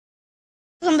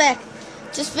back.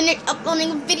 Just finished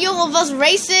uploading a video of us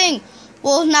racing.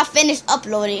 Well, not finished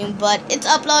uploading, but it's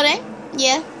uploading.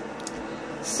 Yeah.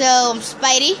 So, I'm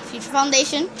Spidey, Future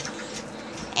Foundation.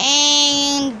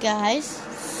 And, guys,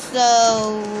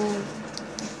 so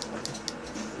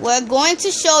we're going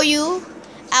to show you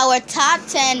our top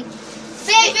 10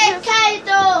 favorite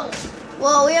characters.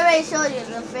 Well, we already showed you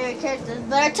the favorite characters,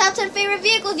 but our top 10 favorite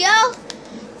vehicles, yo.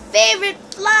 Favorite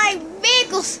flying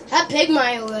vehicles. I picked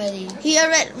mine already. He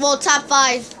already, well, top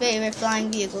 5 favorite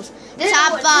flying vehicles. This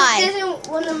Top 5. This isn't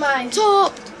one of my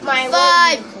Top my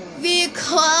 5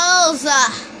 vehicles.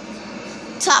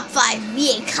 Top 5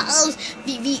 vehicles.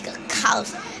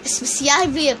 Vehicles. Especial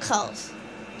vehicles.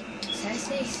 Yeah.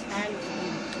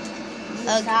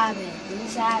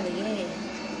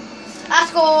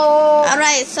 Let's go.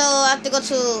 Alright, so I have to go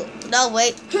to, no,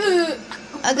 wait.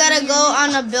 I gotta go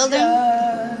on a building.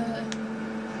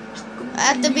 I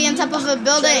have to be on top of a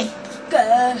building. Go.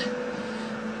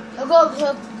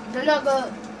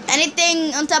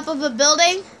 Anything on top of a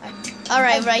building?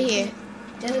 Alright, right here.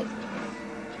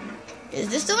 Is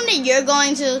this the one that you're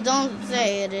going to? Don't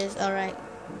say it is. Alright.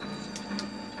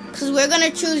 Because we're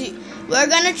gonna choose. We're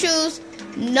gonna choose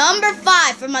number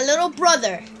 5 for my little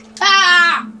brother.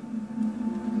 Ah!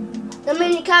 The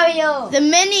mini carrier. The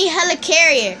mini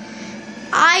helicarrier.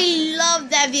 I love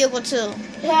that vehicle too.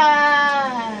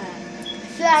 Yeah.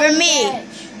 For me,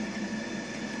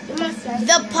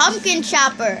 the pumpkin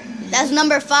chopper. That's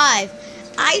number 5.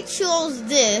 I chose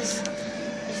this.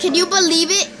 Can you believe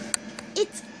it?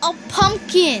 It's a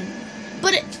pumpkin,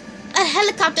 but a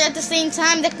helicopter at the same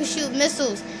time that can shoot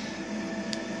missiles.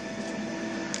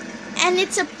 And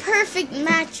it's a perfect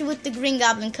match with the Green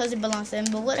Goblin because it belongs to him,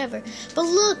 but whatever. But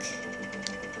look,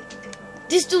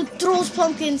 this dude throws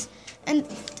pumpkins, and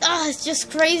it's just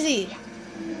crazy.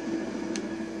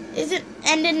 Is it?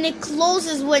 And then it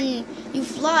closes when you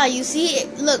fly. You see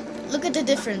it? Look at the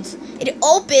difference. It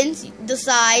opens the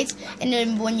sides, and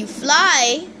then when you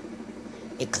fly,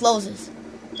 it closes.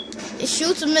 It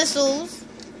shoots missiles,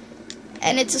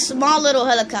 and it's a small little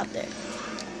helicopter.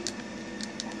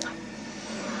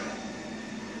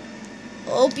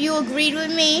 Hope you agreed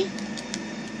with me.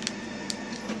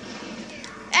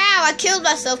 Ow, I killed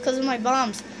myself because of my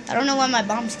bombs. I don't know why my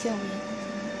bombs kill me.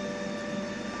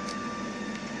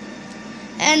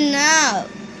 And now,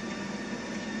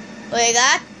 we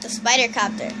got the spider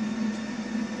copter.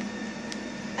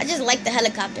 I just like the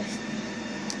helicopter.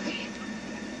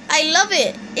 I love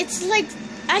it. It's like,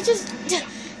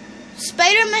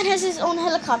 Spider-Man has his own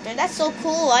helicopter. That's so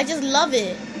cool. I just love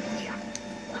it.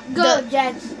 Go,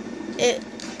 Jets.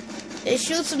 It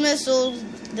shoots missiles.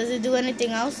 Does it do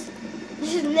anything else?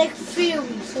 This is Nick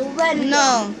Fury, so random.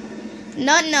 No.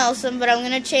 Not Nelson, but I'm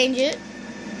going to change it.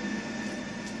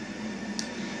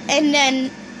 And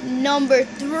then number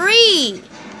 3.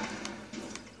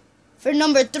 For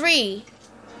number 3,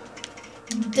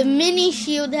 the mini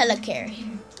shield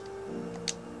helicarrier.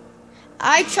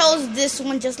 I chose this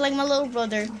one just like my little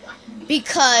brother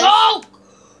because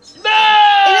it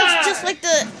looks just like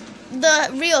the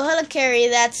real helicarrier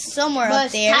that's somewhere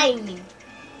up there. Tiny.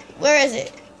 Where is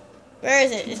it? Where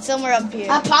is it? It's somewhere up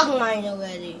here. I popped mine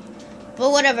already.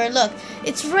 But whatever, look.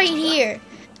 It's right here.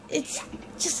 It's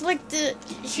just like the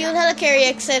shield helicarrier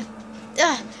except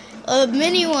a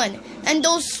mini one. And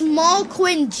those small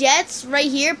Quinjets right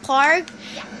here parked,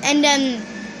 and then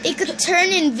it could turn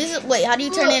invisible. Wait, how do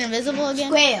you turn it invisible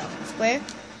again? Square.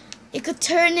 It could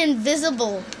turn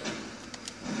invisible.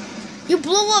 You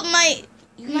blew up my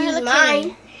helicarrier.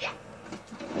 Mine.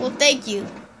 Well, thank you.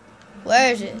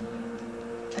 Where is it?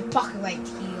 I pocket right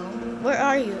here. Where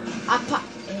are you?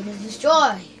 It is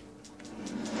destroyed.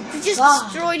 You just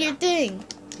destroyed your thing.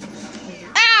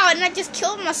 Ow, and I just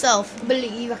killed myself.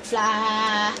 Believe I can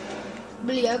fly.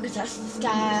 Believe I can touch the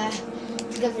sky.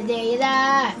 Because the day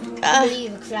that I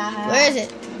believe I can fly. Where is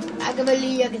it? I can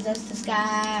believe I can touch the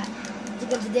sky.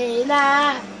 Because the day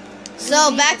that.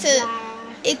 So back to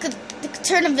it could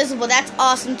turn invisible. That's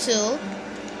awesome too.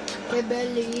 I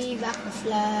believe I can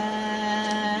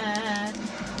fly.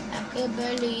 I can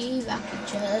believe I can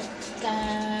touch the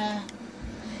sky.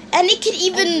 And it could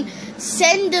even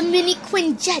send the mini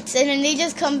Quinjets, and then they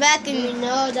just come back and you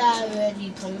know that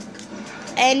already, punk.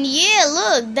 And yeah,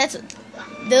 look,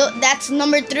 that's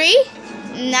number 3.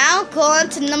 Now go on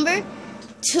to number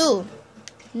 2.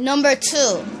 Number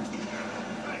 2.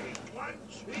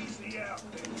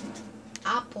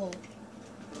 Apple.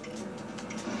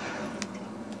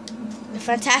 The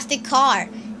fantastic car.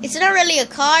 It's not really a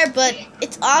car, but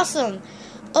it's awesome.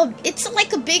 It's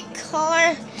like a big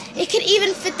car. It could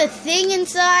even fit the thing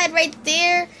inside right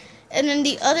there. And then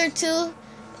the other 2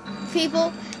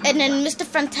 people. and then Mr.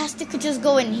 Fantastic could just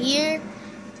go in here.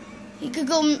 He could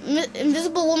go,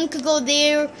 Invisible Woman could go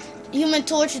there, Human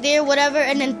Torch there, whatever,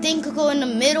 and then Thing could go in the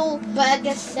middle. But I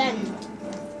guess then.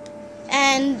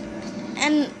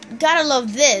 And gotta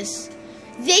love this.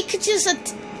 They could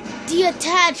just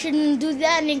detach and do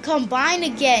that and then combine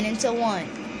again into one.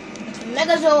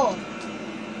 Megazord.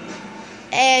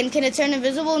 And can it turn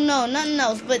invisible? No, nothing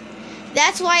else. But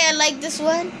that's why I like this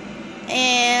one.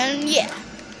 And yeah.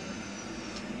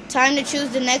 Time to choose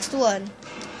the next one.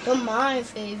 Don't my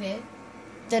favorite.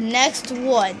 The next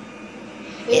one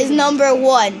is number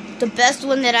 1. The best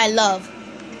one that I love.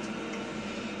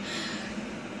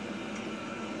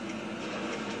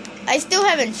 I still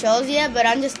haven't chose yet, but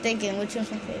I'm just thinking which one's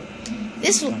my favorite.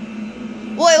 This one.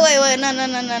 Wait. No.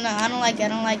 I don't like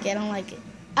it.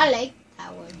 I like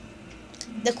that one.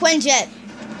 The Quinjet.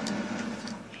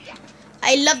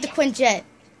 I love the Quinjet.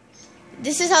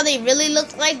 This is how they really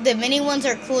look like. The mini ones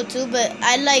are cool too, but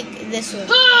I like this one.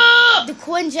 The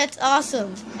Quinjet's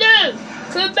awesome.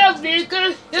 Come back,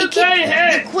 Vika. The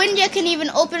Quinjet can even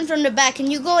open from the back.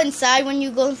 Can you go inside when you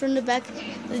go from the back?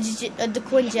 The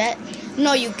Quinjet?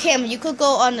 No, you can't. You could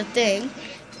go on the thing,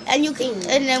 and you can.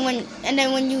 And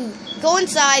then when you go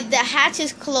inside, the hatch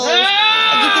is closed,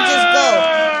 and you can just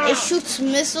go. It shoots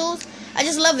missiles. I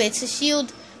just love it. It's a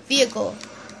shield vehicle.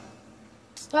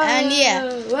 And yeah,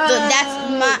 so that's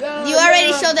my. You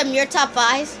already showed them your top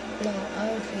 5. No, I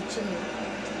don't think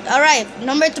 2. All right,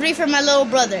 number 3 for my little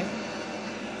brother.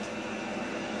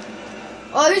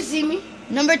 Oh, you see me?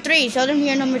 Number 3. Show them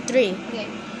your number 3. Okay,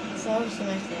 so I'll see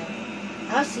myself.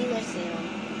 I'll see myself.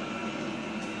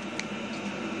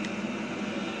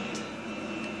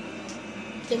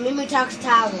 The Mimitox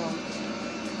Tower.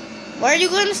 Why are you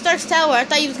going to Stark's Tower? I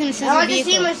thought you was going to choose I a want to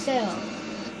vehicle. see myself.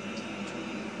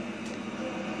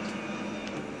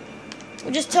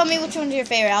 Well, just tell me which one's your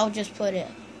favorite. I'll just put it.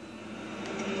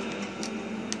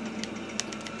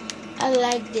 I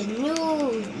like the new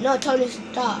Tony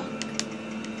Stark.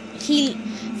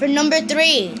 For number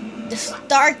 3, the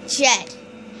Stark Jet.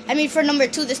 I mean, for number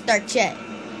 2, the Stark Jet.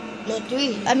 No,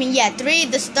 3. I mean, yeah, 3,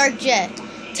 the Stark Jet.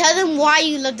 Tell them why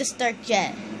you love the Stark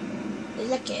Jet.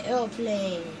 It's like an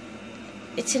airplane.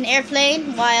 It's an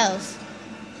airplane? Why else?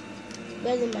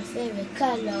 Red is my favorite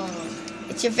color.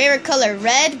 It's your favorite color,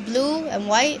 red, blue, and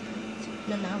white?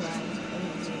 No, not white.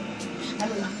 I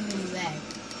mean blue, red.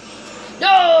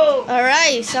 No!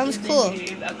 Alright, sounds cool.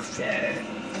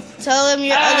 Tell them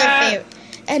your other favorite.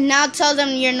 And now tell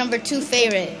them your number 2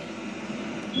 favorite.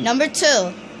 Number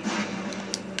 2.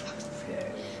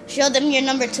 Show them your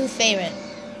number 2 favorite.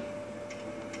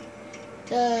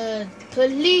 The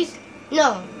police.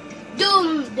 No.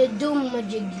 The Doom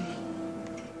Majiggy.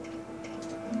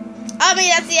 I mean,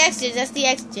 that's the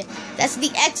X-Jet. That's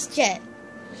the X-Jet.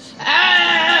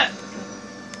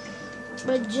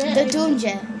 The Doom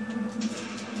Jet.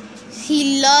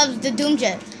 He loves the Doom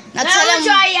Jet. Now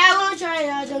I want to try it.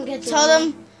 I don't get to Tell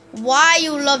them why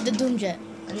you love the Doom Jet.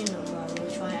 I don't know, but I want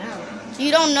to try it out.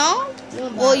 You don't know? No,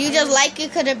 Well, you just like it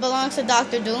because it belongs to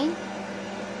Dr. Doom.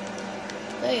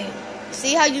 Wait.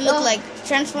 See how you look like.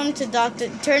 Turn into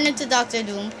Dr.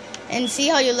 Doom, and see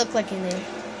how you look like in there.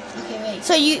 Okay, wait.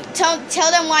 So you tell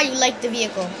them why you like the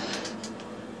vehicle.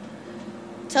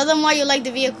 Tell them why you like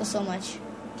the vehicle so much.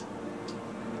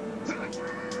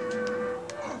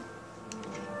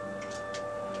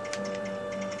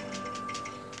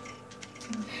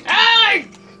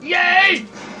 Yay!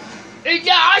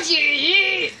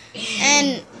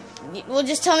 And well,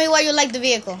 just tell me why you like the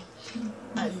vehicle.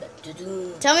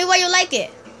 Tell me why you like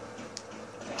it.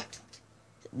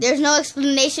 There's no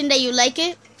explanation that you like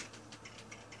it.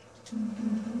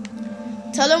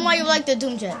 Tell them why you like the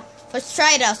Doom Jet. First,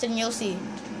 try it out, and you'll see.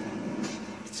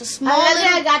 It's a small.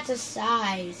 I got the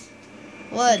size.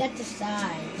 What? I got the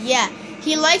size. Yeah,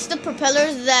 he likes the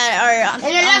propellers that are.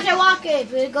 And I like the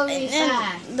rockets, but it goes really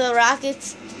fast. The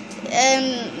rockets,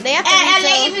 and they have to. And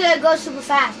they even go super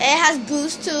fast. It has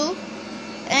boost too,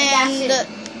 and that's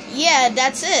yeah,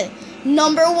 that's it.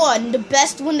 Number 1, the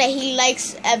best one that he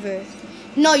likes ever.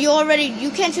 No, you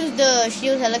can't choose the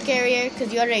shield helicarrier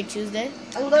because you already choose it.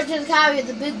 I'm going to the carrier,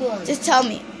 the big one. Just tell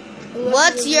me,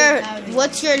 what's your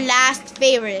last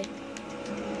favorite?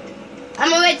 I'm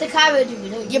gonna wait the carrier.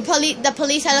 The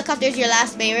police helicopter is your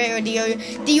last favorite, or do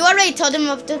you already tell them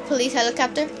of the police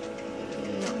helicopter?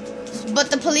 No.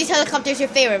 But the police helicopter is your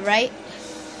favorite, right?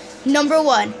 Number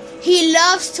 1, he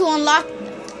loves to unlock.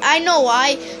 I know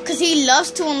why, because he loves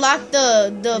to unlock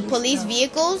the police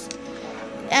vehicles.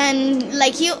 And,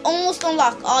 like, he almost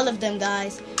unlocked all of them,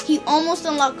 guys. He almost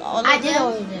unlocked all of them. I did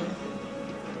all of them.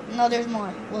 No, there's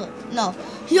more. Well, no.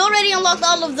 He already unlocked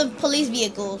all of the police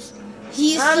vehicles.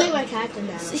 I'll make my character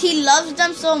now. He loves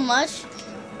them so much.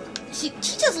 He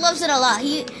just loves it a lot.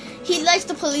 He likes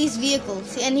the police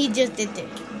vehicles, and he just did it.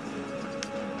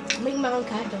 I'll make my own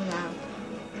character now.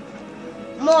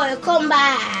 More, come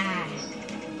back.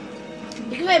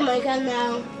 You can make my character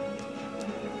now.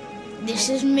 This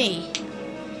is me.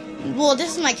 Well,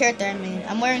 this is my character I made.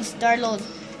 I'm wearing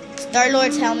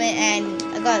Star-Lord's helmet, and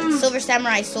I got Silver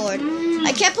Samurai sword.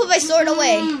 I can't put my sword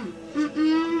away.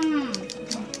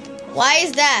 Why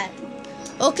is that?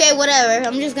 Okay, whatever.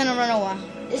 I'm just gonna run a while.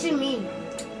 This is me.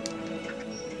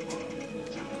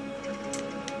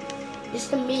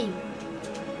 This is me.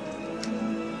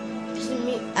 This is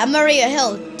me. I'm Maria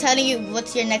Hill, telling you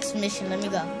what's your next mission. Let me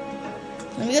go.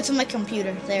 Let me go to my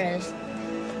computer. There it is.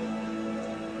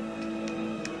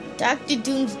 Dr.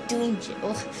 Doom's Doom.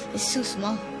 Oh, it's too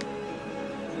small.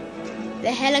 The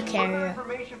helicarrier.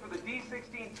 Information for the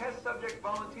D16 test subject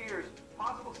volunteers.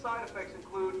 Possible side effects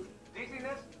include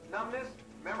dizziness, numbness,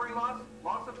 memory loss,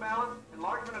 loss of balance,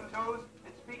 enlargement of toes,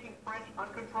 and speaking French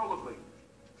uncontrollably.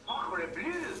 Sacre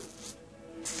bleu!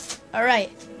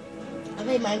 Alright. I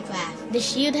play Minecraft. The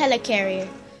Shield helicarrier.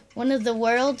 One of the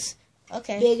world's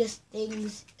biggest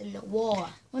things in the war.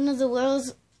 One of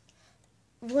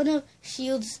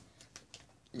Shield's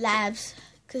labs,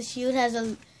 because Shield has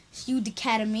a Shield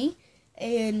Academy,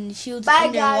 and Shield's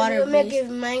underwater guys, we'll make base. a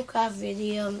Minecraft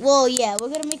video. Well, yeah, we're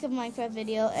gonna make a Minecraft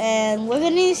video, and we're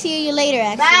gonna see you later,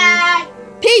 actually. Bye!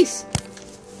 Peace!